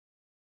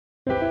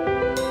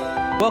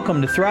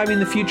Welcome to Thriving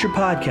the Future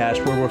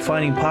podcast, where we're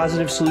finding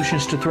positive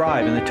solutions to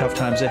thrive in the tough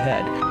times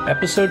ahead.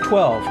 Episode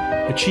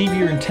 12, Achieve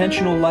Your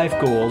Intentional Life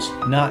Goals,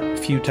 Not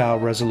Futile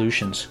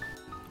Resolutions.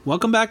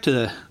 Welcome back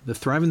to the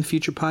Thriving the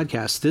Future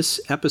podcast. This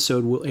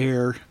episode will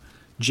air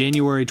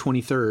January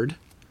 23rd.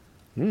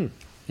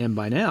 And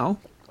by now,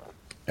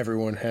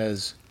 everyone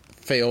has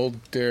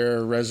failed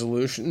their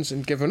resolutions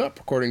and given up,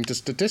 according to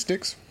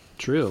statistics.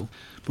 True.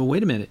 But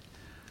wait a minute.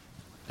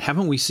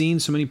 Haven't we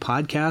seen so many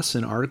podcasts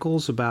and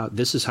articles about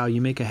this is how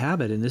you make a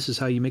habit, and this is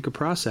how you make a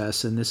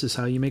process, and this is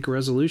how you make a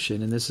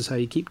resolution, and this is how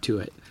you keep to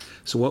it?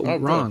 So what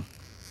went wrong?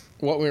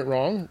 What went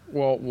wrong?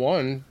 Well,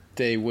 one,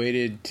 they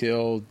waited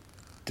till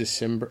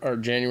December or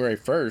January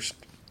 1st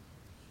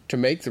to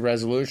make the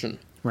resolution.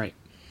 Right.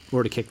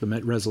 Or to kick the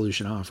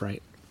resolution off,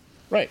 right?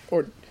 Right.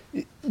 Or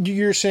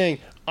you're saying,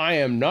 I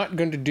am not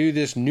going to do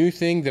this new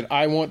thing that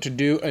I want to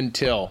do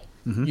until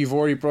you've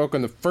already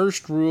broken the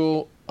first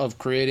rule of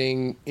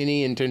creating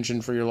any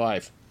intention for your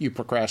life. You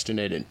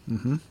procrastinated.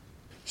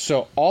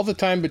 So all the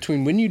time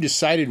between when you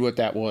decided what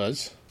that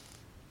was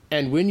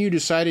and when you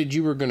decided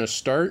you were going to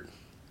start,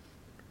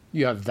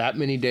 you have that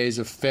many days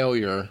of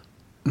failure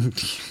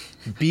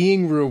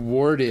being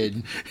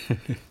rewarded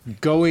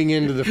going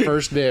into the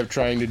first day of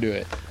trying to do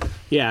it.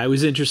 Yeah, it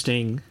was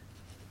interesting.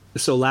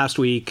 So last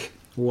week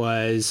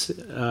was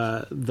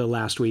the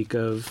last week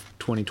of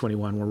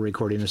 2021. We're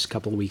recording this a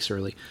couple of weeks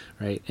early,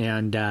 right?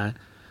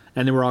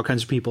 And there were all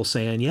kinds of people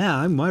saying,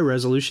 yeah, my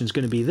resolution is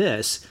going to be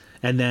this.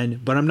 But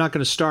I'm not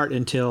going to start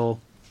until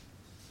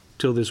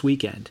this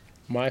weekend.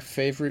 My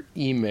favorite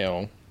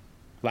email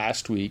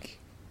last week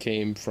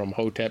came from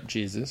Hotep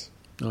Jesus.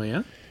 Oh,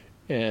 yeah?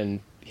 And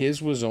his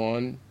was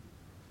on,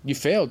 you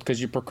failed because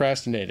you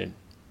procrastinated.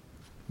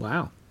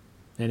 Wow.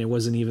 And it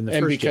wasn't even the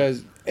first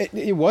because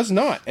it was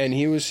not. And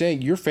he was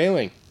saying, you're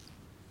failing.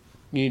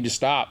 You need to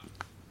stop.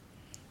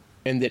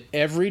 And that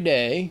every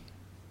day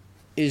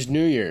is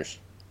New Year's.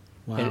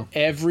 Wow. And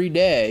every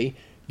day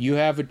you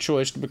have a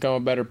choice to become a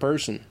better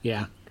person.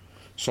 Yeah.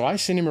 So I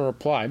sent him a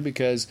reply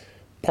because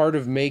part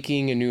of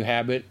making a new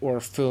habit or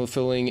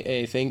fulfilling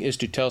a thing is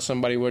to tell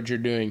somebody what you're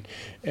doing.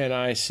 And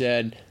I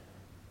said,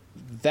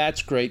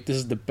 that's great. This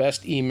is the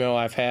best email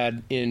I've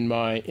had in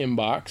my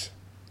inbox.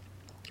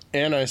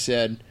 And I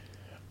said,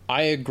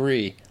 I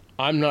agree.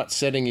 I'm not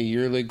setting a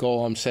yearly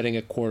goal. I'm setting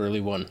a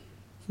quarterly one.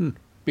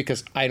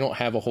 Because I don't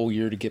have a whole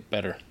year to get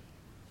better.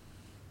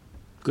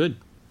 Good.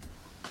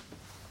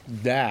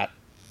 That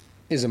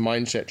is a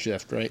mindset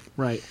shift, right?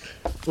 Right.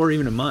 Or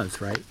even a month,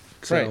 right?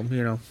 So,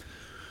 right.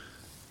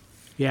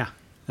 Yeah,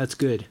 that's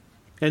good.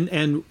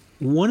 And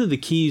one of the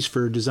keys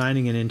for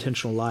designing an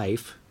intentional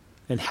life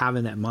and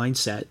having that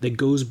mindset that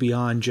goes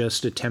beyond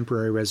just a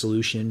temporary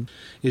resolution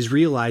is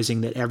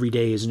realizing that every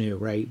day is new,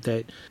 right?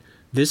 That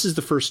this is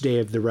the first day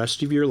of the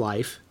rest of your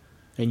life,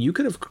 and you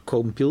could have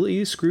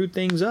completely screwed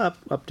things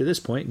up to this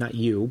point. Not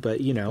you, but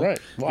Right.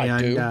 Well,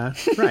 I do.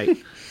 Right.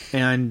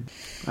 And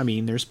I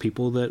mean, there's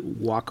people that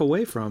walk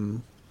away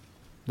from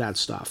that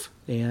stuff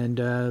and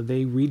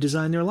they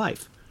redesign their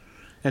life.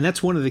 And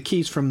that's one of the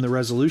keys from the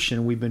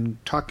resolution we've been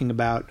talking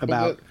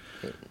about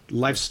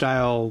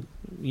lifestyle,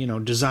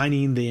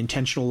 designing the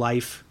intentional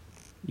life,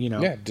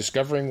 Yeah,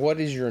 discovering what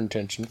is your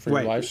intention for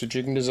your life so that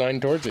you can design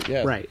towards it,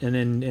 yeah. Right, and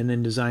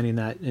then designing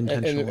that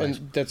intentional life.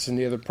 And that's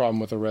the other problem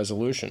with a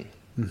resolution.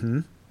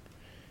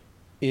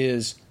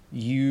 Is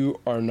you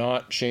are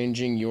not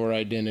changing your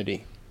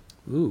identity.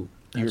 Ooh,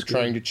 you're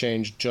trying to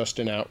change just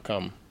an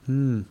outcome.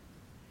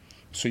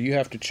 So you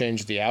have to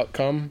change the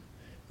outcome,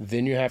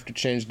 then you have to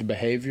change the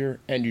behavior,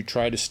 and you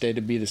try to stay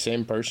to be the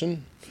same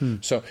person.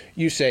 So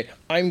you say,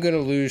 I'm going to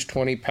lose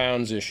 20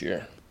 pounds this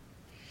year.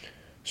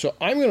 So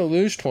I'm going to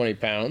lose 20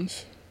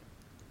 pounds,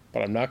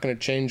 but I'm not going to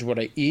change what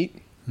I eat,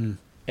 and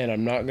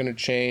I'm not going to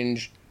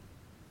change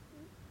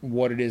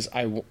what it is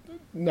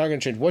not going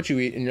to change what you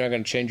eat, and you're not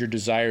going to change your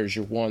desires,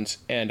 your wants,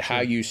 and how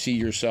you see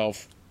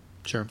yourself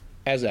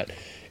as that.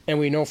 And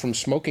we know from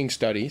smoking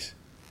studies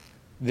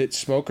that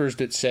smokers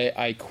that say,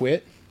 I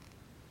quit,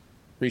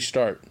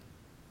 restart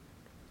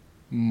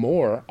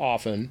more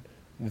often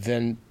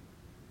than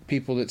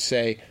people that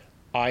say,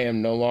 I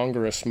am no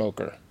longer a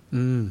smoker.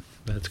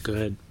 That's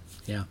good.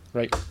 Yeah.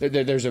 Right.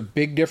 There's a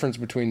big difference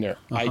between there.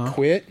 I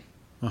quit.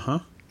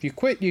 If you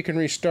quit, you can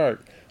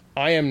restart.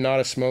 I am not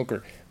a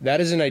smoker.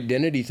 That is an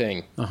identity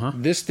thing.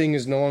 This thing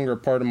is no longer a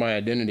part of my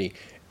identity,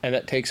 and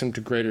that takes them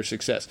to greater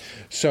success.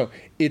 So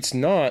it's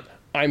not,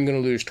 I'm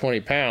going to lose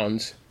 20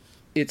 pounds.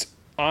 It's,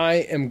 I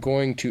am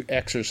going to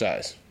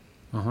exercise.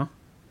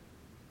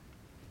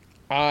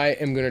 I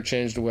am going to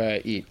change the way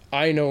I eat.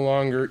 I no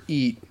longer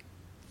eat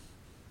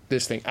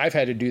this thing. I've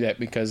had to do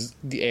that because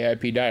the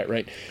AIP diet,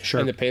 right?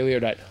 Sure. And the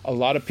paleo diet. A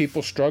lot of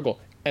people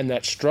struggle, and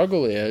that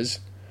struggle is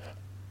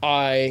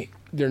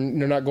they're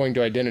not going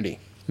to identity.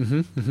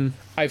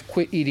 I've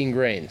quit eating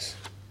grains.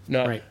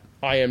 Not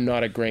I am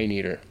not a grain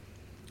eater.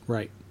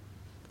 Right.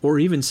 Or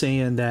even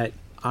saying that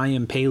I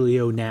am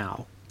paleo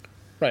now.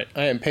 Right.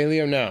 I am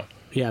paleo now.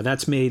 Yeah,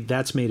 that's made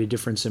a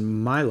difference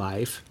in my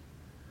life.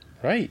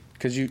 Right.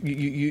 Because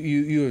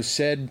you have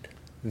said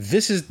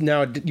this is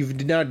now,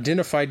 you've now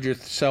identified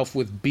yourself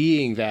with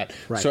being that.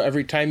 Right. So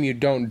every time you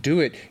don't do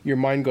it, your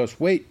mind goes,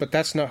 wait, but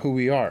that's not who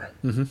we are.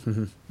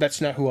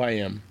 That's not who I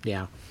am.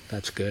 Yeah,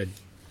 that's good.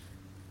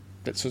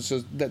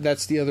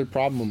 That's the other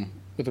problem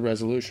with the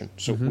resolution.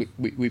 So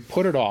we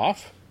put it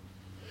off.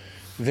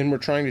 Then we're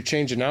trying to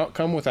change an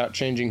outcome without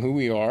changing who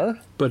we are.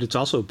 But it's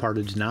also part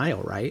of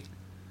denial, right?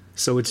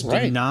 So it's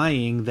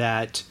denying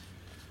that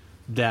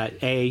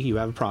A, you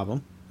have a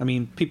problem. I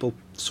mean, people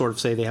sort of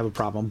say they have a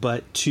problem,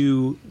 but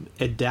to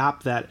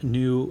adopt that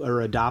new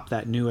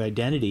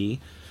identity,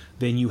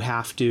 then you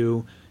have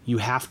to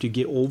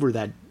get over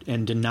that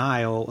and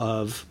denial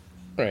of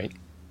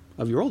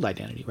your old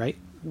identity, right?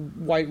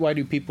 Why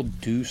do people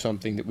do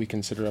something that we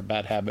consider a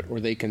bad habit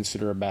or they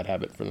consider a bad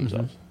habit for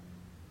themselves?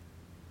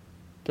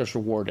 There's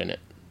reward in it.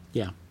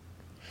 Yeah.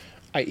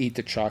 I eat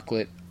the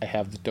chocolate, I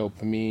have the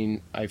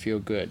dopamine, I feel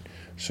good.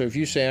 So if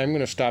you say, I'm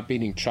going to stop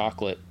eating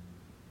chocolate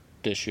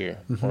this year,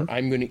 or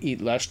I'm going to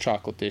eat less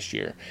chocolate this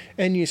year,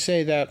 and you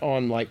say that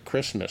on, like,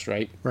 Christmas,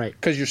 right? Right.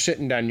 Because you're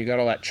sitting down, you got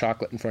all that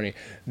chocolate in front of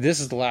you. This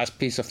is the last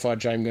piece of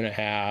fudge I'm going to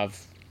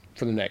have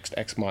for the next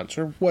X months,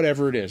 or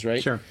whatever it is,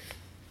 right? Sure.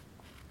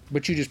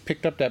 But you just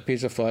picked up that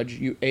piece of fudge,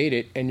 you ate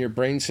it, and your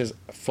brain says,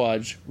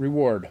 fudge,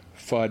 reward,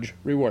 fudge,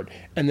 reward.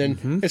 And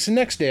then it's the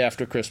next day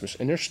after Christmas,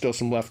 and there's still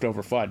some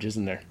leftover fudge,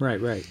 isn't there?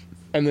 Right.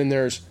 And then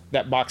there's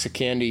that box of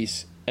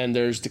candies, and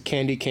there's the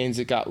candy canes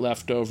that got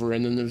left over,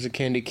 and then there's the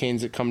candy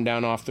canes that come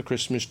down off the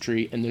Christmas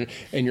tree, and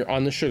you're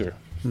on the sugar.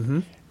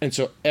 And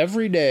so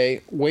every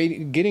day,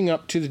 getting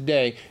up to the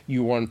day,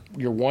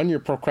 you're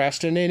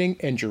procrastinating,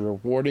 and you're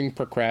rewarding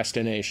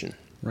procrastination.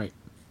 Right.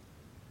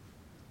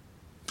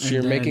 So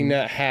you're making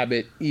that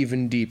habit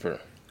even deeper.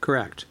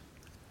 Correct.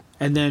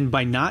 And then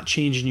by not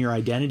changing your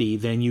identity,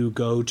 then you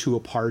go to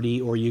a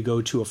party or you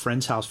go to a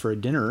friend's house for a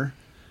dinner,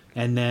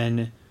 and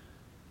then...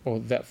 Well,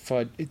 that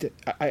fudge...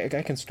 I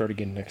can start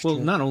again next year.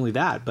 Well, not only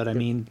that, but I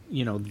mean,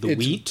 the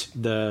wheat,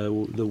 or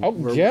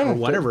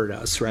whatever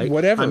it is, right?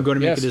 Whatever. I'm going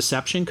to make a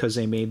deception because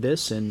they made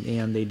this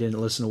and they didn't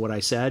listen to what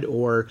I said,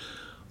 or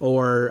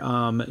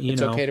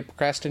it's okay to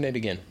procrastinate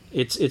again.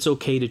 It's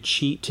okay to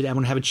cheat today. I'm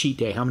going to have a cheat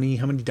day. How many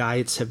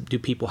diets do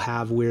people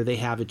have where they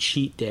have a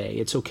cheat day?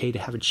 It's okay to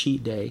have a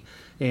cheat day,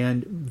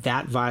 and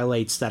that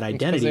violates that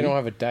identity. Because they don't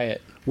have a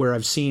diet. Where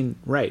I've seen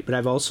but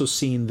I've also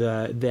seen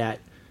that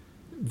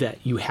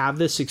you have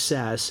the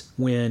success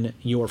when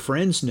your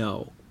friends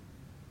know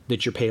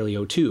that you're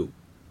paleo too.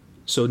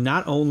 So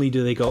not only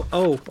do they go,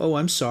 oh,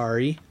 I'm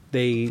sorry.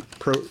 They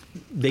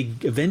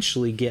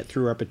eventually get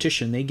through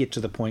repetition. They get to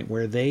the point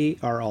where they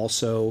are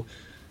also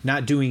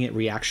not doing it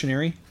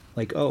reactionary,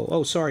 like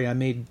oh sorry, I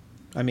made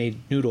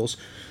noodles.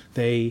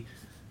 They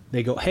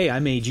go, hey, I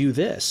made you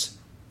this.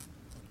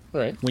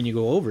 Right. When you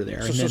go over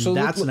there, and then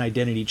that's an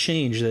identity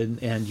change,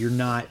 and you're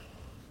not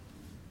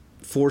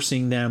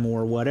forcing them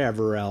or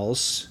whatever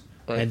else,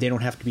 and they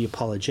don't have to be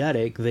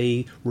apologetic.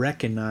 They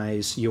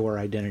recognize your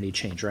identity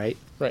change, right?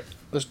 Right.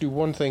 Let's do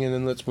one thing, and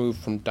then let's move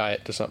from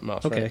diet to something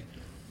else. Okay. Right?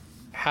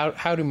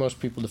 How do most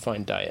people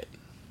define diet?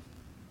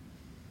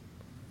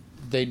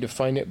 They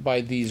define it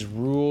by these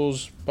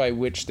rules by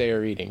which they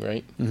are eating,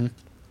 right?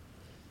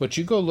 But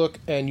you go look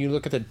at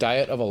the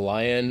diet of a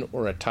lion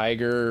or a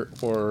tiger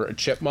or a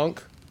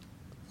chipmunk.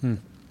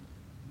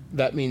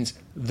 That means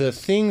the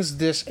things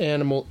this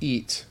animal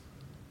eats.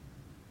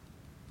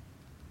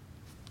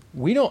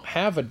 We don't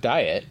have a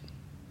diet.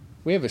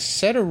 We have a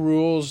set of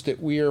rules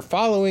that we are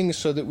following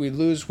so that we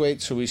lose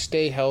weight, so we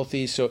stay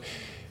healthy. So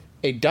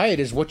a diet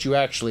is what you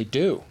actually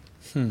do.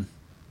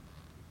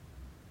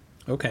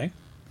 Okay.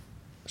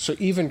 So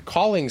even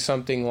calling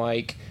something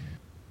like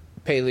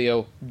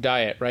paleo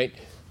diet, right?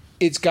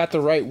 It's got the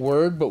right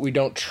word, but we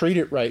don't treat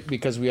it right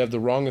because we have the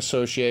wrong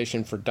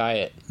association for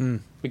diet.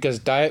 Because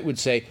diet would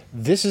say,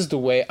 this is the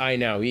way I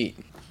now eat.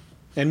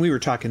 And we were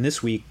talking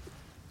this week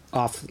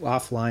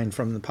offline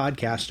from the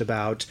podcast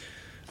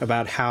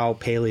about how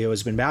paleo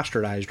has been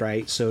bastardized,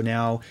 right? So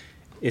now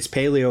it's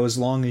paleo as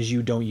long as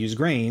you don't use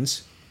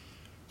grains.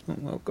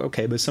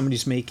 Okay, but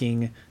somebody's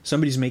making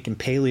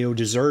paleo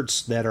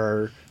desserts that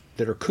are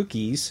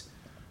cookies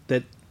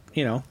that,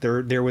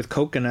 they're with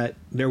coconut,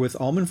 they're with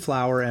almond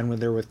flour, and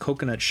they're with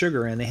coconut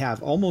sugar, and they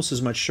have almost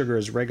as much sugar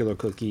as regular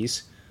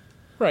cookies.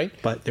 Right.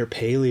 But they're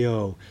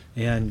paleo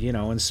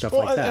and stuff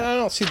like that. I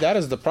don't see that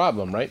as the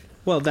problem, right?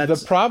 Well,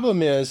 the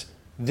problem is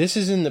this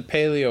is in the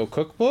paleo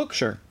cookbook.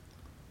 Sure.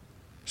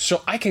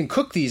 So I can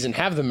cook these and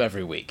have them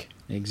every week.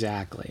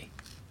 Exactly.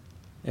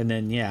 And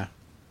then,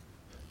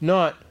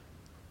 Not,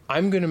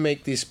 I'm going to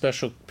make these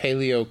special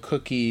paleo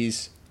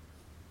cookies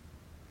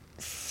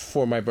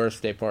for my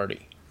birthday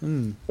party.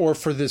 Or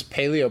for this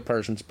paleo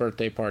person's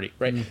birthday party,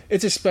 right?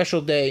 It's a special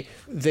day.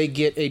 They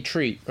get a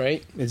treat,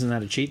 right? Isn't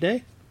that a cheat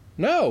day?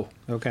 No.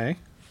 Okay.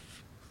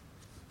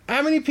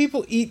 How many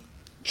people eat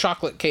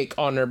chocolate cake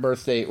on their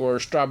birthday or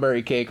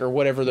strawberry cake or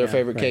whatever their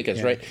favorite cake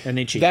is, right? And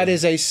they cheat. That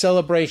is a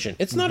celebration.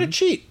 It's not a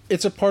cheat.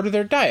 It's a part of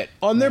their diet.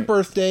 On their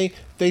birthday,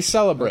 they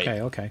celebrate.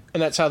 Okay.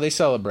 And that's how they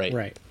celebrate.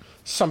 Right.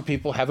 Some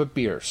people have a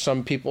beer.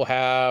 Some people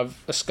have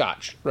a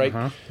scotch,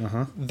 right?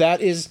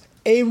 That is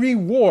a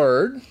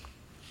reward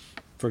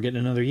For getting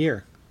another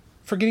year.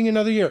 for getting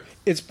another year.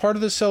 It's part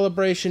of the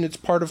celebration. It's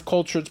part of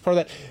culture. It's part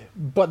of that.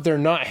 But they're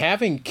not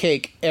having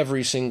cake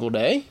every single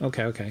day.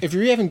 Okay. If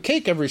you're having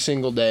cake every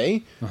single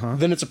day,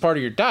 then it's a part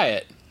of your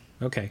diet.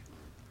 Okay.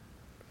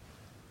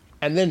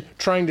 And then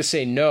trying to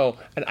say no,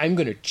 and I'm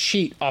going to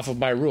cheat off of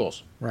my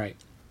rules. Right.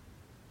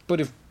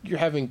 But if you're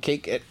having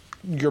cake at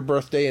your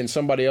birthday and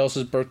somebody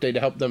else's birthday to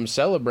help them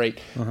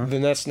celebrate,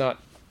 then it's not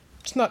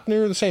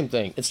near the same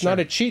thing. It's not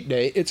a cheat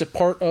day. It's a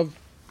part of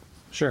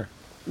Sure.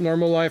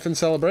 normal life and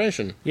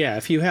celebration. Yeah,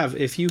 if you have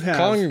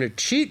Calling it a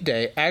cheat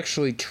day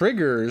actually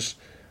triggers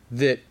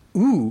that,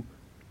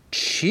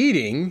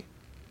 cheating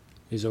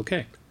is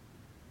okay.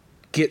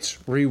 gets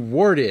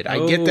rewarded.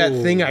 I get that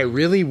thing I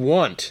really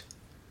want.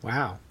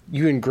 Wow.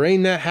 You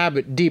ingrain that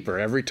habit deeper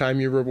every time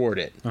you reward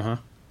it.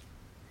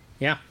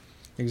 Yeah,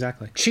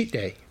 exactly. Cheat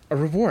day, a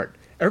reward.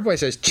 Everybody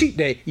says, cheat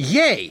day,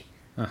 yay!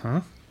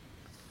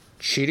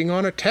 Cheating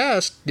on a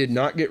test did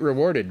not get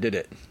rewarded, did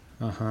it?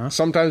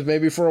 Sometimes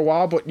maybe for a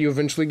while, but you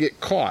eventually get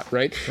caught,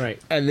 right? Right.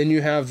 And then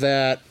you have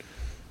that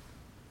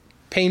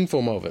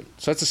painful moment.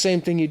 So that's the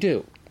same thing you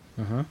do.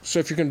 So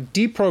if you're going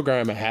to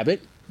deprogram a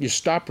habit, you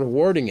stop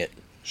rewarding it.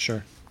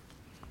 Sure.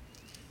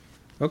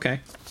 Okay,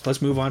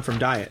 let's move on from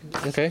diet.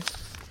 Okay.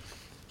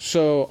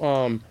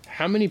 So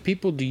how many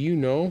people do you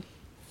know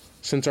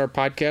since our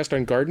podcast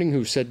on gardening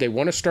who said they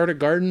want to start a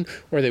garden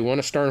or they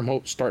want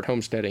to start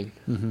homesteading?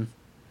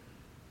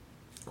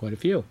 Quite a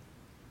few.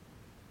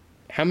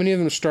 How many of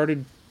them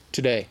started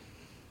today?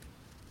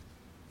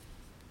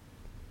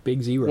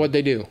 Big zero. What'd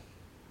they do?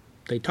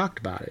 They talked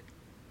about it.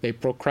 They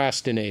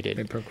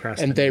procrastinated.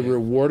 procrastinated. And they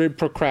rewarded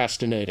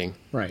procrastinating.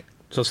 Right.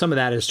 So some of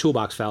that is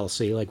toolbox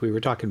fallacy, like we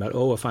were talking about.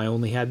 Oh, if I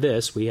only had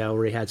this. We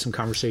already had some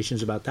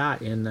conversations about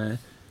that in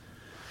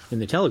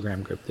the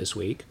Telegram group this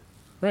week.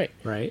 Right.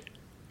 Right.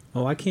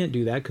 Oh, I can't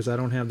do that because I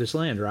don't have this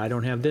land, or I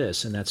don't have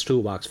this, and that's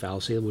toolbox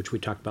fallacy, which we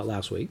talked about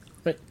last week.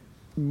 Right.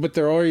 But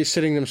they're already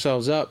setting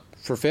themselves up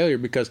for failure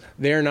because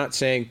they're not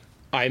saying,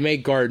 I'm a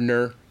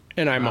gardener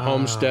and I'm a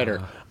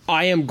homesteader.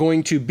 I am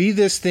going to be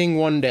this thing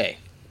one day.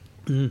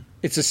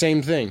 It's the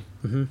same thing.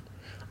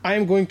 I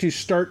am going to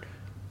start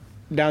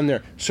down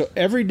there. So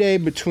every day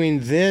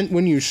between then,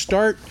 when you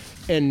start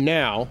and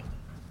now,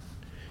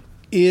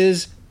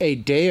 is a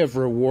day of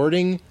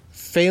rewarding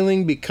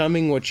failing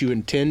becoming what you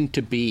intend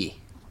to be.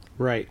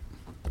 Right.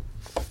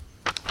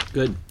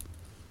 Good.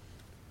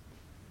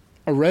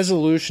 A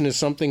resolution is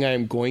something I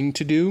am going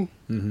to do.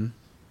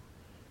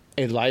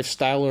 A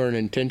lifestyle or an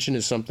intention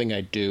is something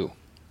I do.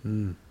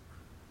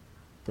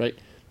 Right?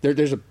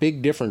 There's a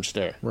big difference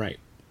there. Right.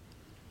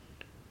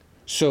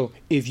 So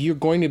if you're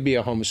going to be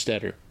a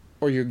homesteader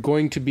or you're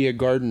going to be a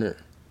gardener,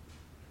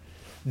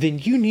 then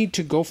you need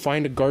to go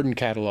find a garden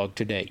catalog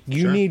today.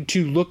 You need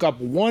to look up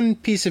one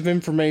piece of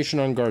information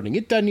on gardening.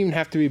 It doesn't even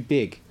have to be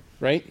big,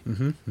 right?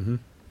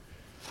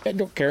 I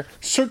don't care.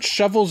 Search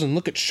shovels and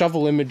look at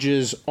shovel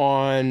images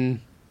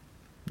on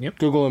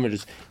Google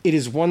Images. It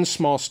is one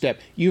small step.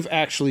 You've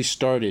actually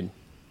started.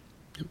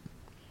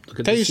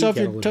 Tell yourself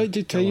you're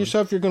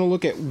going to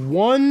look at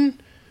one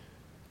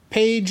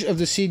page of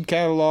the seed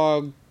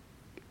catalog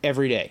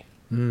every day.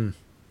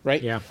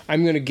 Right? Yeah.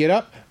 I'm going to get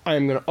up.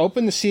 I'm going to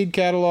open the seed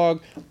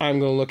catalog. I'm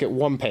going to look at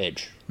one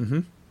page.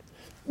 No,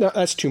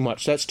 that's too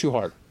much. That's too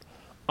hard.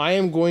 I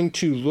am going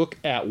to look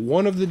at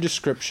one of the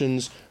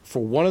descriptions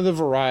for one of the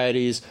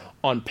varieties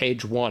on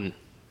page 1.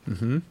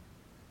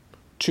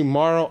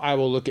 Tomorrow I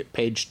will look at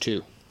page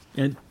 2.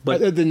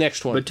 But the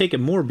next one. But take it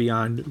more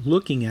beyond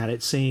looking at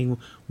it, saying,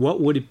 what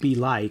would it be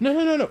like?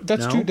 No.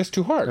 That's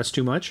too hard. That's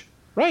too much?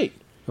 Right.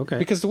 Okay.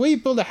 Because the way you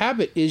build a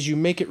habit is you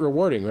make it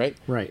rewarding, right?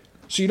 Right.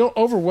 So you don't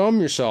overwhelm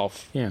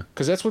yourself. Yeah.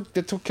 Because that's what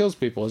kills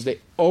people, is they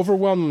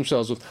overwhelm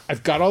themselves with,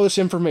 I've got all this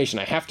information.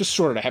 I have to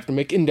sort it. I have to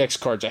make index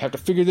cards. I have to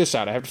figure this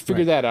out. I have to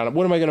figure that out.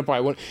 What am I going to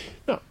buy?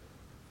 No.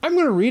 I'm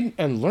going to read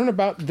and learn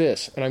about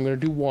this, and I'm going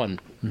to do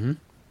one.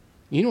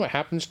 You know what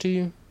happens to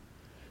you?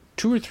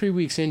 2 or 3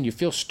 weeks in, you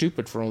feel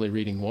stupid for only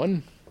reading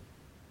one,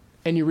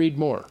 and you read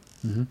more.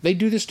 They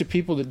do this to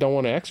people that don't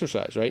want to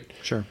exercise, right?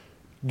 Sure.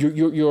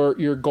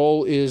 Your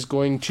goal is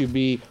going to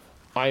be,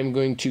 I'm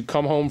going to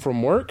come home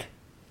from work,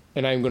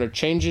 and I'm going to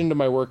change into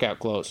my workout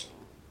clothes.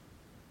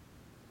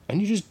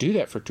 And you just do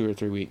that for 2 or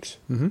 3 weeks.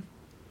 And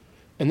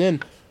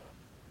then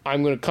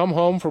I'm going to come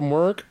home from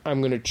work, I'm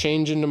going to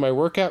change into my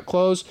workout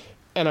clothes,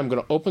 and I'm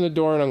going to open the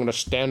door and I'm going to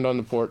stand on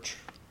the porch.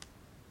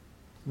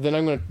 Then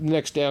the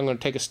next day I'm going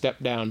to take a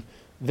step down.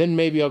 Then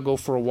maybe I'll go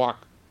for a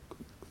walk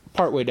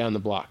partway down the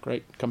block,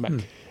 right? Come back.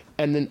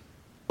 And then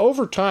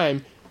over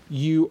time,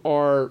 you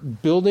are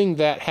building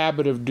that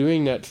habit of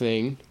doing that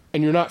thing,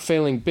 and you're not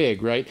failing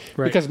big, right?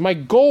 Because my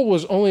goal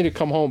was only to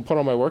come home and put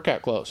on my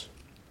workout clothes.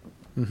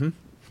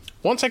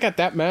 Once I got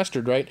that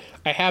mastered, right,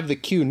 I have the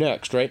cue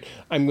next, right?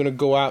 I'm going to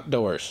go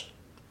outdoors.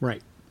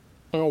 Right.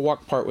 I'm going to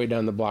walk partway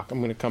down the block.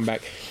 I'm going to come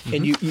back.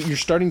 And you're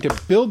starting to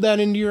build that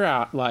into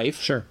your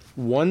life. Sure.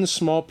 One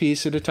small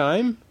piece at a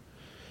time.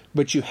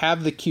 But you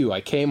have the cue. I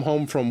came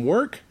home from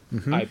work.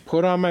 I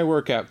put on my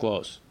workout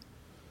clothes.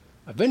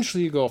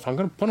 Eventually you go, if I'm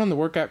going to put on the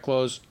workout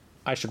clothes,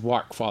 I should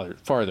walk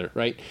farther,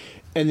 right?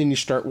 And then you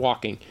start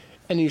walking.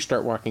 And you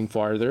start walking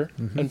farther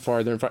and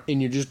farther and farther.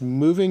 And you're just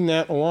moving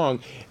that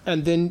along.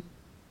 And then,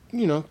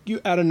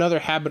 you add another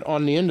habit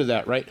on the end of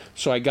that, right?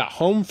 So I got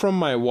home from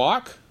my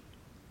walk.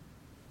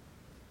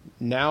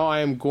 Now I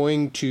am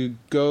going to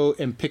go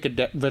and pick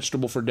a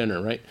vegetable for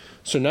dinner, right?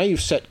 So now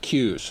you've set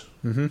cues.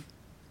 Mm-hmm.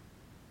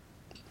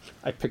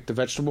 I picked the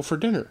vegetable for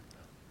dinner.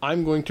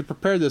 I'm going to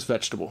prepare this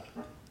vegetable.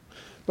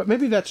 But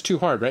maybe that's too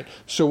hard, right?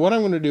 So what I'm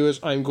going to do is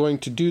I'm going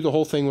to do the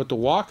whole thing with the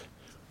walk.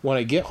 When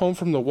I get home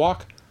from the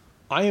walk,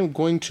 I am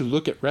going to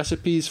look at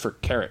recipes for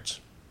carrots.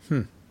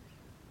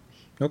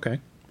 Okay.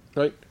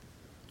 Right?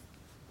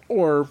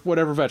 Or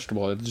whatever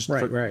vegetable. Just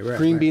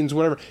green beans,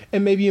 whatever.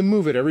 And maybe you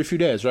move it every few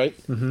days, right?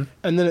 Mm-hmm.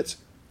 And then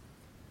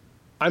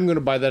I'm going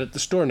to buy that at the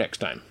store next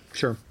time.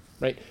 Sure.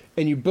 Right?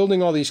 And you're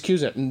building all these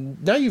cues in.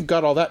 And now you've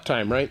got all that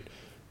time, right?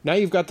 Now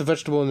you've got the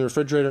vegetable in the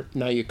refrigerator.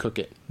 Now you cook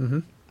it. Mm-hmm.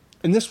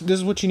 And this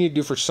is what you need to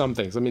do for some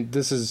things. I mean,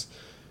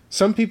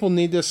 some people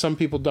need this, some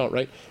people don't,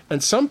 right?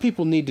 And some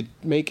people need to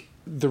make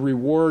the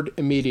reward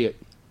immediate.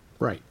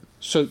 Right.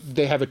 So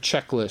they have a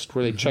checklist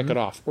where they check it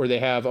off. Or they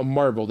have a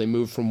marble. They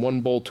move from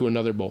one bowl to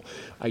another bowl.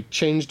 I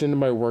changed into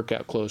my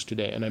workout clothes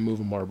today, and I move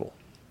a marble.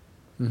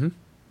 Mm-hmm.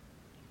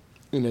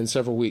 And in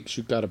several weeks,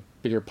 you've got a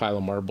bigger pile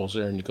of marbles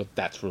there, and you go,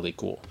 that's really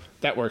cool.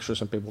 That works for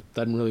some people.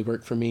 Doesn't really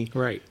work for me.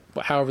 Right.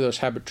 But however those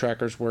habit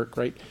trackers work,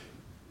 right?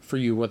 For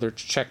you, whether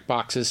it's check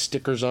boxes,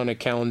 stickers on a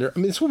calendar. I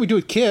mean, it's what we do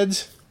with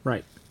kids.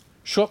 Right.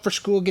 Show up for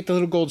school, get the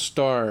little gold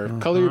star.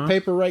 Color your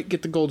paper right,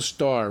 get the gold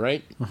star,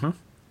 right? Uh-huh.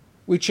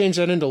 We change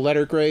that into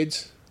letter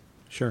grades.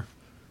 Sure.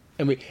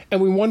 And we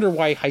wonder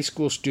why high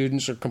school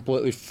students are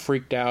completely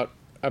freaked out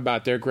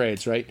about their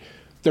grades, right?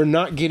 They're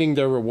not getting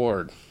their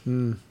reward.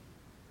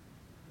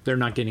 They're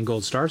not getting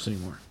gold stars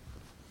anymore.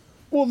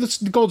 Well,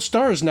 the gold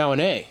star is now an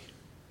A.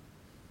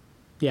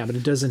 Yeah, but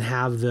it doesn't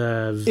have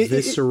the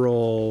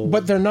visceral...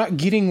 But they're not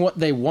getting what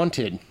they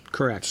wanted.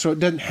 Correct. So it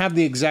doesn't have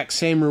the exact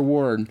same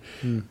reward.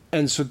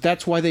 And so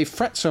that's why they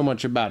fret so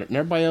much about it. And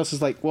everybody else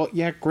is like, well,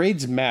 yeah,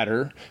 grades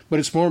matter, but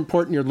it's more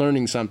important you're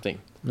learning something.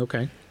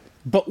 Okay.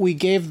 But we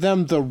gave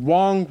them the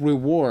wrong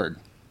reward.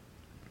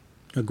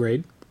 A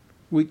grade?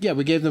 We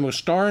gave them a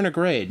star and a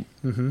grade.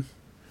 Mm-hmm.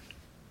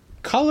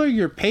 Color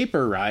your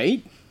paper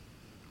right,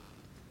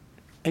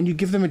 and you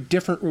give them a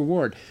different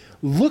reward.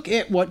 Look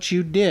at what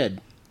you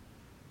did.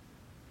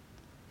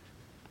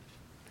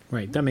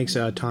 Right. That makes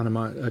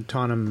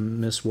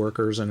autonomous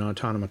workers and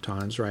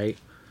automatons, right?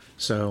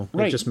 So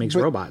it just makes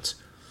robots.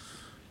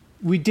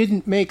 We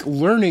didn't make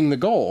learning the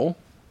goal,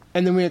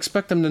 and then we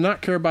expect them to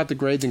not care about the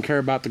grades and care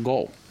about the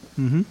goal.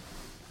 Mm-hmm.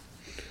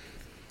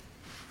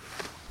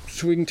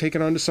 So we can take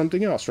it on to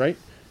something else, right?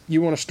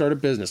 You want to start a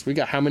business. We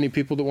got how many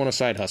people that want a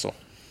side hustle?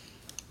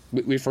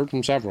 We've heard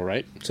from several,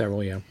 right?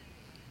 Several, yeah.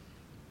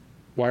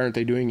 Why aren't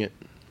they doing it?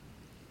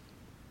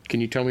 Can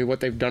you tell me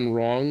what they've done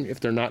wrong if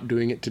they're not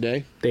doing it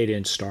today? They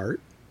didn't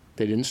start.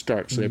 They didn't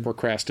start, so they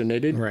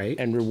procrastinated, right?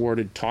 And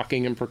rewarded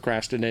talking and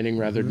procrastinating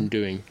rather than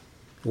doing.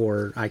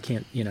 Or I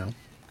can't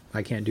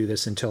do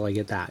this until I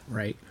get that,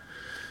 right?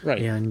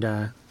 Right.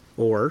 And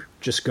or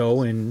just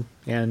go and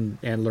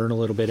learn a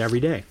little bit every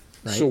day.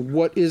 Right? So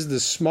what is the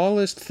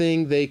smallest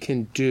thing they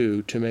can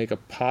do to make a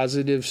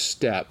positive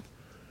step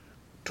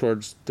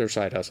towards their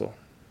side hustle?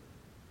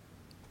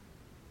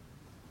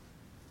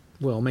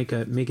 Well, make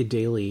a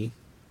daily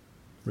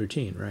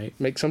routine, right?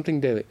 Make something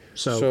daily.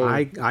 So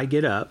I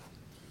get up,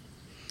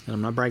 and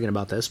I'm not bragging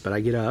about this, but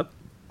I get up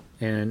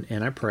and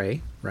I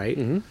pray, right?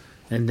 Mm-hmm.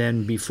 And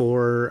then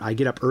before I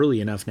get up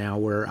early enough now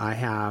where I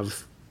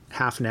have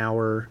half an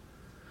hour,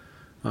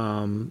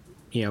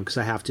 because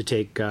I have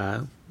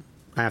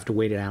to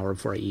wait an hour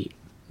before I eat.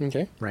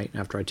 Okay. Right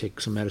after I take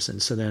some medicine.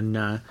 So then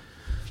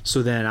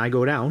I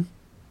go down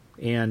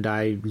and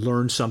I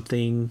learn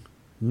something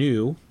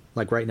new.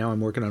 Like right now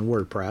I'm working on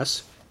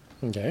WordPress.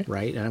 Okay.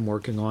 Right. And I'm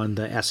working on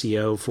the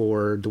SEO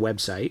for the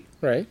website.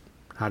 Right.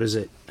 How does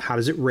it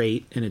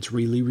rate? And it's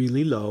really,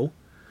 really low.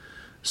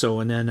 So,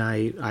 and then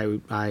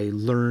I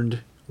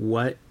learned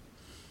what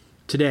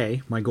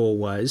today my goal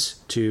was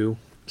to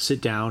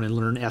sit down and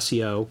learn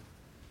SEO.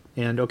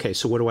 And okay,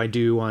 so what do I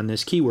do on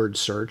this keyword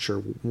search or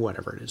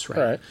whatever it is, right?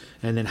 Right.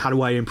 And then how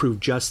do I improve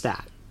just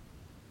that?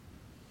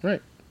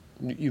 Right.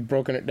 You've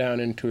broken it down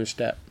into a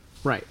step.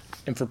 Right.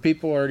 And for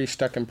people already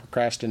stuck in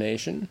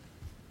procrastination,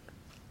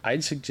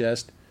 I'd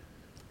suggest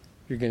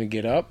you're going to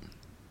get up,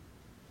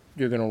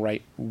 you're going to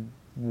write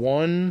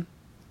one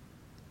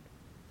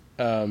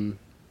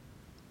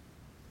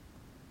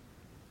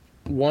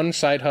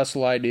side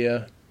hustle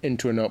idea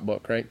into a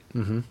notebook, right?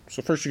 Mm-hmm.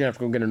 So first you're going to have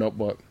to go get a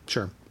notebook.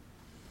 Sure.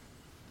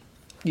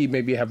 You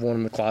maybe have one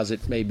in the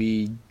closet.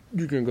 Maybe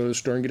you're going to go to the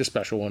store and get a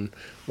special one,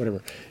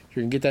 whatever.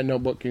 You're going to get that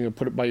notebook. You're going to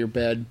put it by your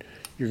bed.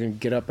 You're going to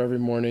get up every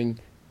morning,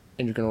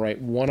 and you're going to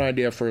write one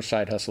idea for a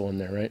side hustle in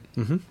there, right?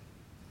 Mm-hmm.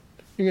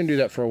 You're going to do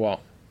that for a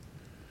while.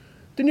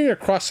 Then you're going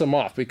to cross them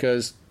off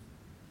because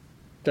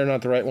they're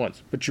not the right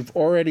ones. But you're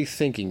already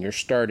thinking. You're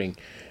starting.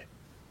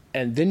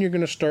 And then you're going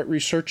to start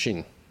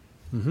researching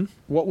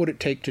What would it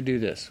take to do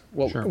this?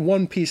 Well, Sure.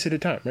 one piece at a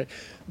time, right?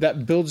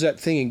 That builds that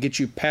thing and gets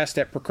you past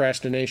that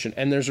procrastination.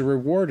 And there's a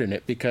reward in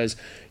it because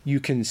you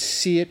can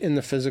see it in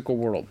the physical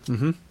world.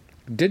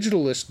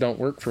 Digital lists don't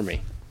work for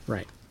me.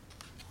 Right.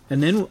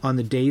 And then on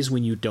the days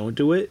when you don't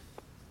do it,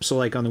 so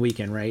like on the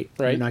weekend, right?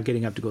 Right. You're not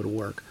getting up to go to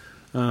work.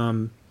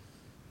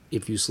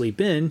 If you sleep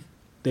in,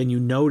 then you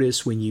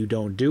notice when you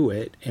don't do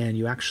it and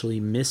you actually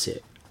miss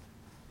it.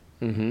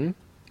 Because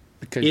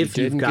If you you've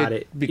didn't got get,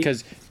 it.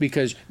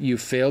 because you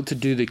failed to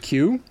do the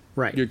cue.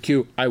 Right. Your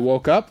cue. I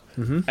woke up.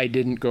 I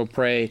didn't go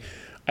pray.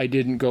 I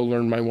didn't go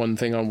learn my one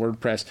thing on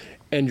WordPress,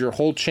 and your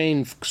whole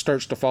chain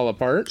starts to fall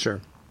apart.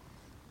 Sure.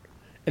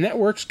 And that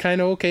works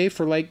kind of okay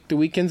for like the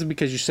weekends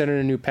because you set in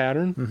a new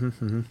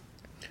pattern.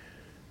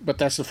 But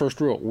that's the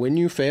first rule. When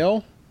you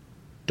fail,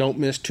 don't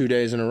miss 2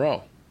 days in a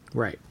row.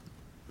 Right.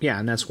 Yeah,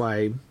 and that's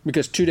why...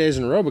 Because 2 days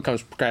in a row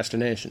becomes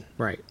procrastination.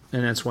 Right.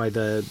 And that's why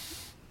the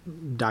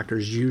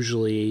doctors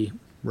usually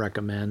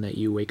recommend that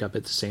you wake up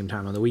at the same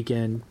time on the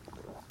weekend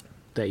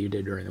that you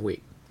did during the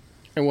week.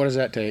 And what does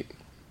that take? It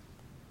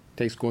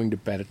takes going to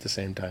bed at the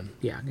same time.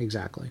 Yeah,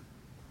 exactly.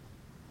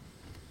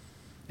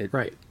 And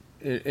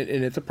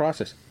it's a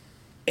process.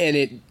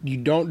 And you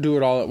don't do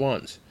it all at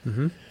once.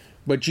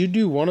 But you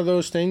do one of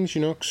those things,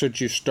 so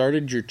that you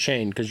started your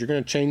chain, because you're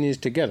going to chain these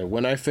together.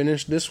 When I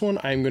finish this one,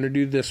 I'm going to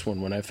do this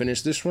one. When I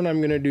finish this one, I'm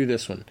going to do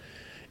this one.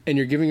 And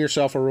you're giving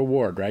yourself a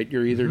reward, right?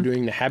 You're either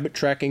doing the habit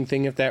tracking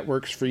thing if that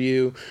works for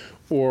you,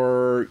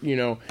 or,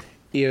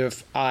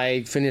 if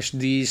I finish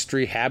these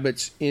 3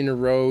 habits in a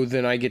row,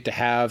 then I get to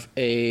have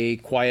a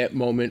quiet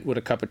moment with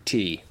a cup of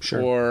tea.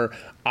 Sure. Or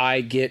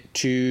I get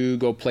to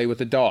go play with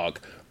the dog.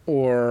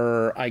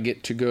 Or I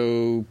get to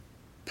go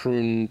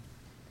prune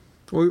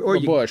or a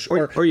bush.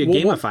 Or you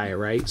gamify it,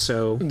 right?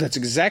 So that's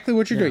exactly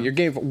what you're doing. You're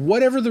game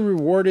whatever the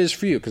reward is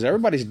for you, because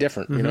everybody's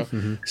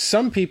different.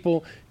 Some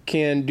people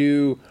can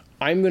do,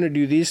 I'm going to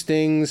do these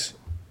things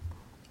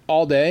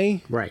all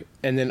day, right,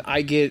 and then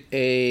I get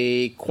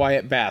a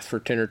quiet bath for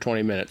 10 or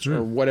 20 minutes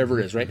or whatever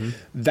it is, right?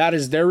 That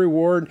is their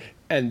reward,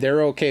 and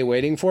they're okay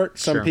waiting for it.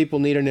 Some people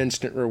need an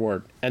instant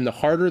reward, and the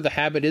harder the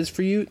habit is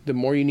for you, the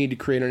more you need to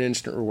create an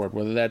instant reward,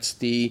 whether that's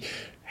the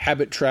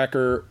habit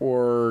tracker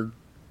or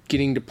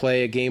getting to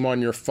play a game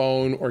on your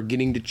phone or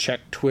getting to check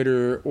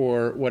Twitter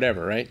or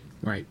whatever, right?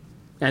 Right.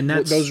 And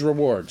that's those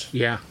rewards.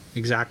 Yeah,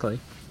 exactly.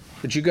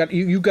 But you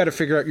got to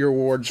figure out your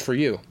rewards for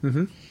you.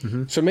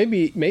 So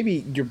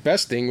maybe your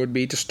best thing would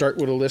be to start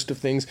with a list of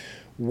things.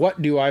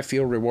 What do I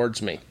feel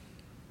rewards me?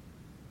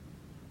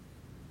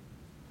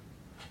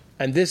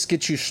 And this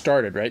gets you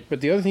started, right?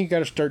 But the other thing you got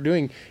to start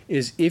doing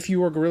is, if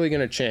you are really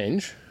going to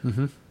change,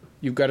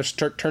 you've got to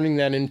start turning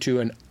that into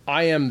an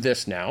I am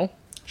this now.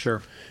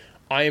 Sure.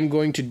 I am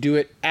going to do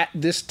it at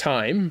this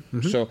time.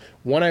 So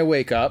when I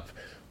wake up,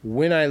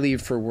 when I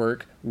leave for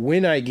work,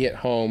 when I get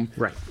home.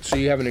 Right. So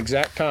you have an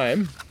exact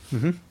time.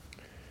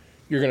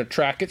 You're going to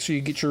track it so you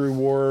get your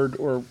reward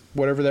or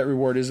whatever that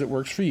reward is that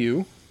works for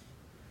you.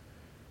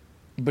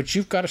 But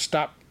you've got to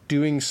stop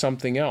doing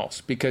something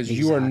else because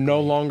you are no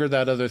longer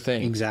that other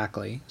thing.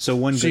 Exactly.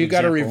 So you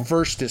got to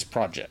reverse this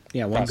project.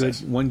 Yeah,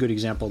 one good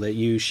example that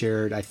you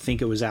shared, I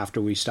think it was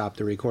after we stopped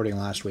the recording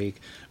last week,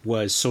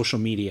 was social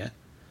media.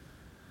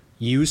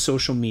 Use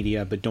social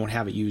media, but don't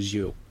have it use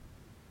you.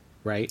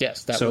 Right?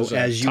 Yes, that was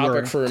a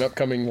topic for an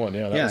upcoming one.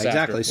 Yeah,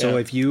 exactly. So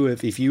if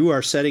you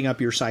are setting up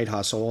your side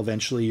hustle,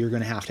 eventually you're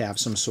going to have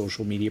some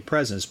social media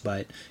presence,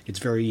 but it's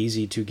very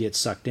easy to get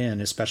sucked in,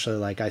 especially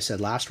like I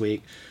said last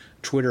week,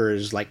 Twitter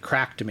is like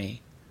crack to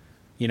me.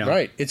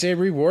 Right. It's a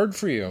reward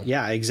for you.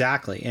 Yeah,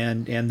 exactly.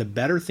 And the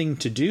better thing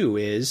to do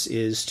is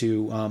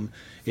to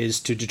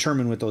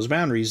determine with those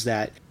boundaries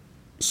that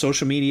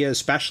social media,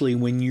 especially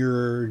when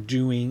you're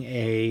doing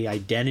a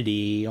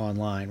identity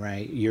online,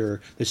 right?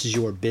 This is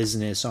your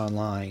business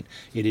online.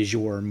 It is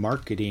your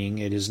marketing.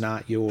 It is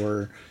not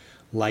your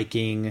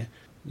liking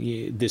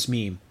this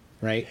meme,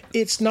 right?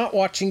 It's not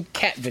watching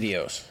cat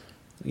videos.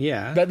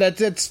 Yeah.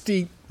 That's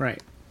the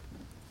right.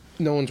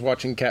 No one's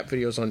watching cat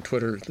videos on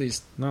Twitter, at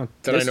least I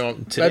know.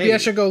 Maybe I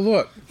should go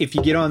look. If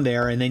you get on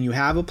there and then you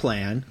have a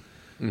plan,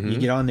 you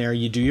get on there,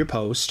 you do your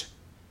post.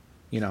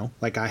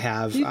 Like I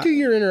have. You do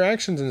your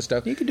interactions and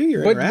stuff. You can do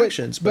your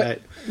interactions,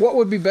 but what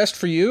would be best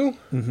for you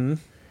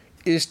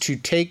is to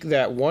take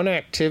that one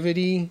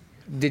activity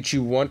that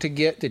you want to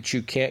get that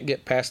you can't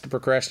get past the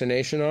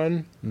procrastination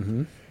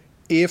on.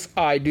 If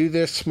I do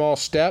this small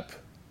step,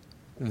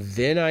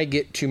 then I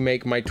get to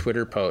make my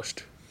Twitter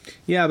post.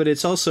 Yeah, but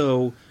it's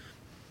also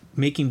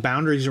making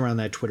boundaries around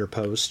that Twitter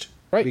post.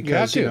 Right,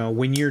 because, you have to.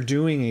 When you're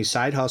doing a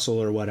side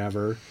hustle or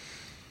whatever,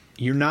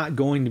 you're not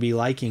going to be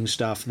liking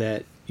stuff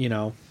that,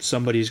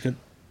 somebody's going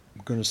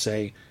to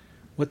say,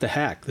 what the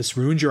heck? This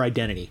ruins your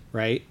identity,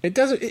 right? It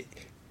doesn't.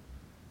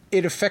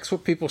 It affects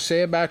what people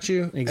say about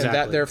you, exactly. And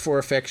that therefore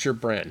affects your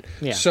brand.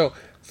 Yeah. So,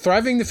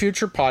 Thriving the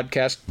Future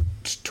podcast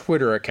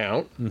Twitter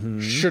account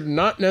should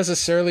not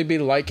necessarily be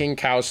liking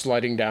cows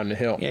sliding down the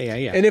hill.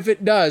 Yeah. And if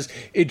it does,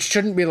 it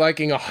shouldn't be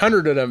liking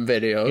 100 of them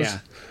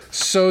videos,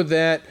 so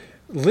that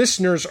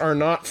listeners are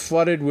not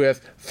flooded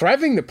with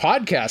Thriving the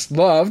Podcast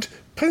loved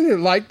putting it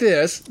like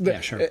this.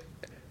 Yeah, sure.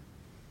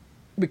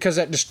 Because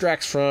that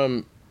distracts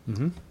from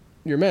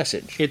your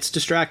message. It's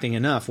distracting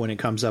enough when it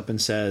comes up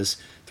and says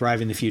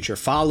Thriving the Future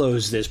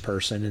follows this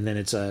person, and then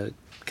it's a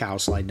cow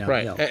sliding down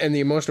the hill. And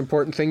the most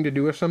important thing to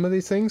do with some of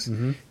these things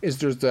is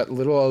there's that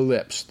little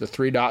ellipse, the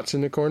 3 dots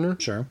in the corner.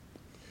 Sure.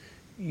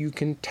 You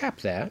can tap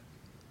that,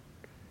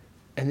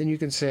 and then you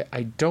can say,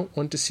 I don't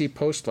want to see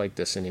posts like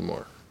this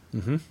anymore.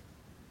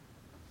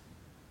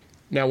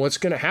 Now, what's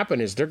going to happen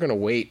is they're going to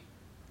wait.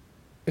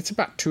 It's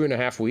about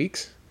 2.5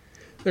 weeks.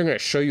 They're going to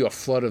show you a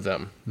flood of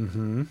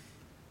them.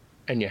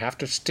 And you have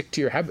to stick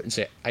to your habit and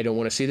say, I don't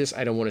want to see this,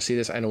 I don't want to see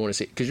this, I don't want to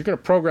see it. Because you're going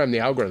to program the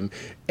algorithm,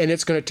 and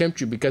it's going to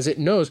tempt you because it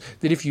knows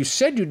that if you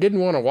said you didn't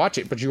want to watch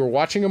it, but you were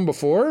watching them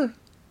before,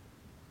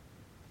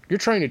 you're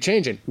trying to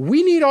change it.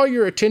 We need all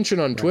your attention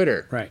on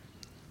Twitter. Right.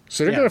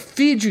 So they're going to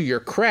feed you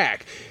your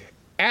crack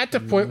at the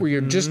point where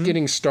you're just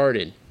getting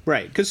started.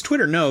 Right, because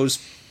Twitter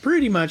knows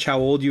pretty much how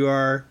old you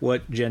are,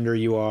 what gender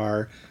you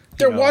are.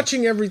 They're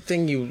watching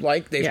everything you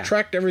like. They've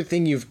tracked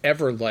everything you've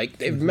ever liked.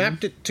 They've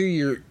mapped it to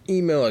your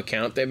email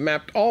account. They've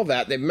mapped all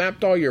that. They've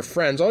mapped all your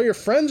friends. All your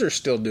friends are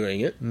still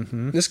doing it.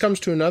 This comes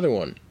to another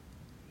one.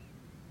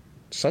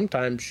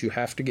 Sometimes you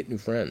have to get new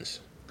friends.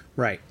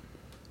 Right.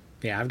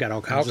 Yeah, I've got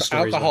all kinds of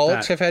stories Alcoholics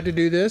about that. have had to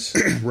do this.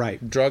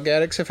 Right. Drug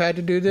addicts have had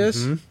to do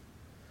this.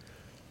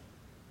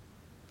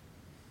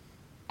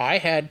 I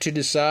had to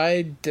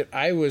decide that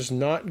I was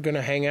not going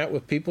to hang out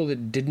with people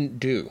that didn't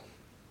do.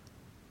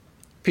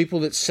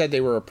 People that said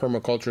they were a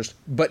permaculturist,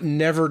 but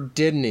never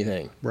did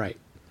anything. Right.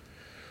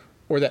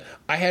 Or that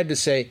I had to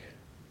say,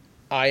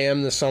 I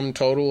am the sum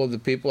total of the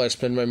people I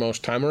spend my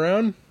most time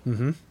around.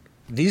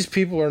 These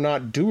people are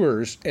not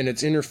doers, and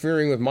it's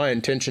interfering with my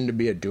intention to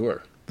be a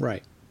doer.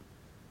 Right.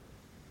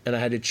 And I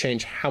had to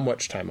change how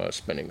much time I was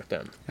spending with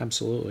them.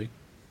 Absolutely.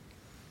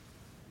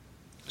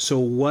 So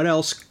what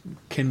else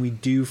can we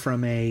do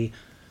from a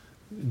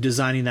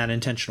designing that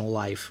intentional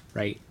life,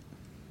 right?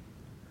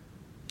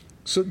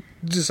 So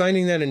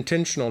designing that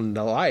intentional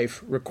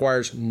life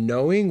requires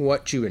knowing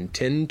what you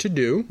intend to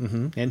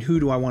do. And who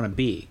do I want to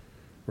be,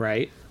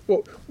 right?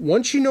 Well,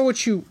 once you know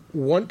what you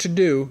want to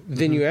do,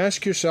 then you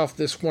ask yourself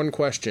this one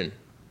question.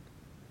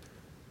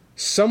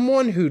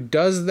 Someone who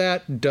does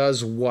that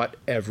does what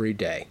every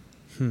day?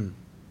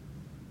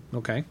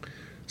 Okay.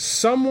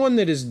 Someone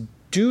that is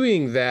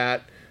doing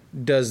that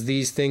does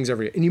these things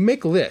every day. And you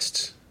make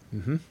lists.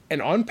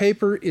 And on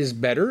paper is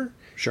better.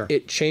 Sure.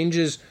 It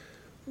changes,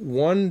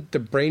 one, the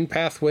brain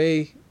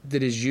pathway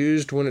that is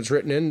used when it's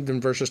written in than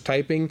versus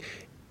typing.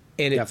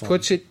 And it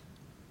puts it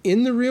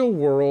in the real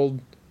world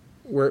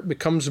where it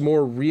becomes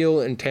more real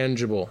and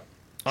tangible.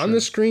 On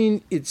the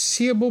screen, it's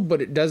seeable,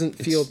 but it doesn't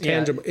feel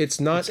tangible. It's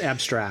not... It's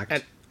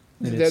abstract.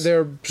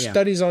 There are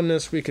studies on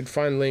this. We could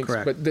find links.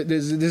 Correct. But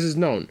this is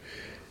known.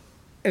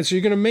 And so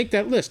you're going to make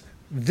that list.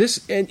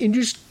 And you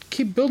just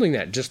keep building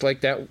that, just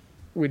like that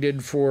we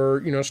did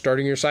for,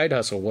 starting your side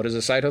hustle. What is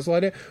a side hustle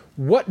idea?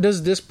 What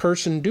does this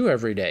person do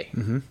every day?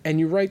 And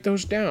you write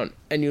those down,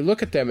 and you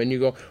look at them, and you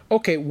go,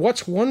 okay,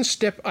 what's one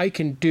step I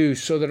can do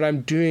so that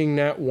I'm doing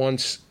that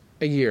once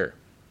a year,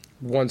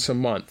 once a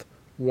month,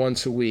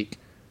 once a week,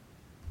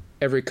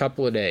 every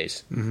couple of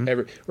days,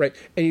 right?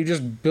 And you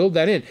just build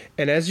that in.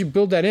 And as you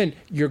build that in,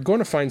 you're going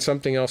to find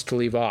something else to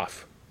leave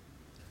off.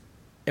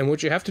 And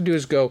what you have to do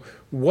is go,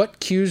 what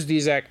cues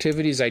these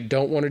activities I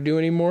don't want to do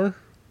anymore?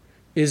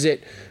 Is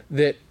it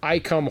that I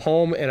come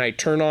home and I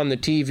turn on the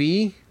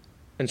TV,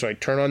 and so I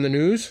turn on the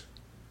news?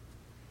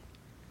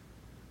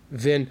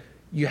 Then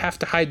you have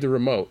to hide the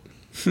remote.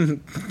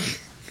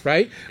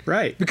 Right?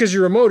 Right. Because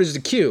your remote is the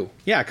cue.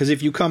 Yeah, because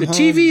if you come home...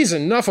 The TV is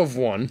enough of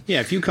one.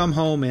 Yeah, if you come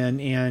home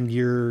and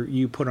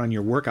you put on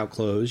your workout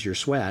clothes, your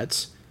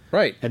sweats...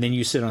 Right. And then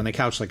you sit on the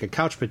couch like a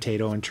couch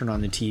potato and turn on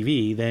the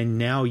TV, then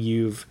now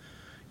you've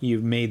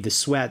made the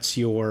sweats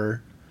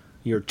your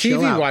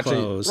chill out watching,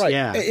 clothes. Right.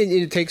 Yeah. And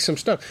it takes some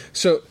stuff.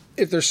 So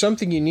if there's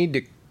something you need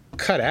to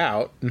cut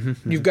out,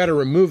 you've got to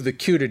remove the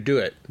cue to do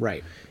it.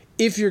 Right.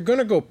 If you're going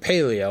to go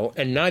paleo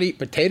and not eat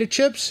potato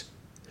chips,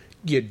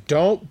 you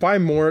don't buy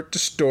more at the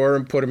store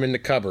and put them in the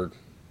cupboard.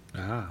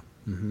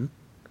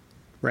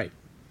 Right.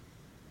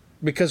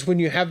 Because when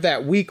you have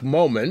that weak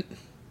moment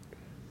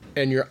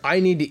and I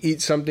need to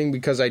eat something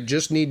because I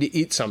just need to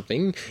eat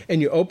something,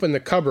 and you open the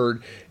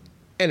cupboard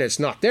and it's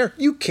not there,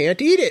 you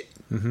can't eat it.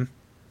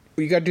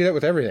 You got to do that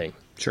with everything.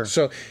 Sure.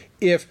 So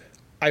if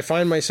I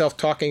find myself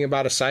talking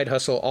about a side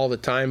hustle all the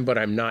time, but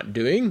I'm not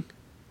doing,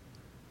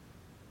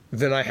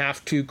 then I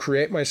have to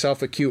create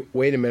myself a cue.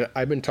 Wait a minute,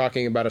 I've been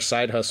talking about a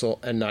side hustle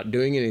and not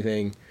doing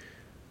anything.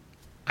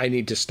 I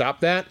need to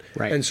stop that.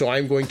 Right. And so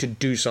I'm going to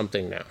do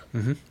something now.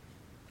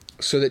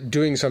 So that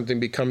doing something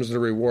becomes the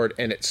reward,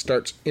 and it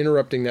starts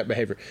interrupting that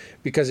behavior.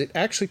 Because it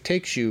actually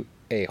takes you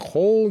a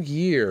whole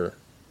year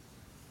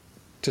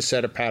to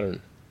set a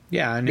pattern.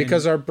 Yeah.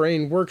 Because our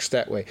brain works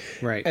that way.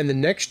 Right. And the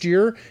next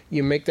year,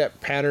 you make that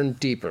pattern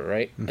deeper,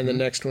 right? And the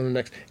next one, the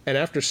next. And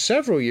after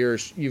several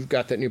years, you've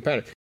got that new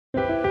pattern.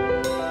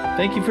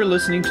 Thank you for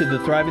listening to the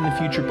Thrive in the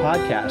Future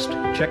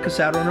podcast. Check us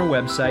out on our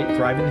website,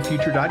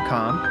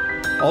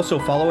 thriveinthefuture.com. Also,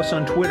 follow us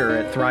on Twitter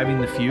at Thriving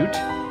the Fute,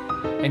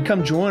 and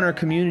come join our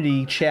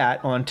community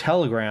chat on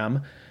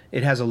Telegram.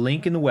 It has a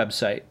link in the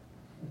website.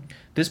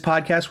 This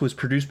podcast was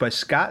produced by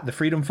Scott, the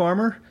Freedom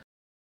Farmer,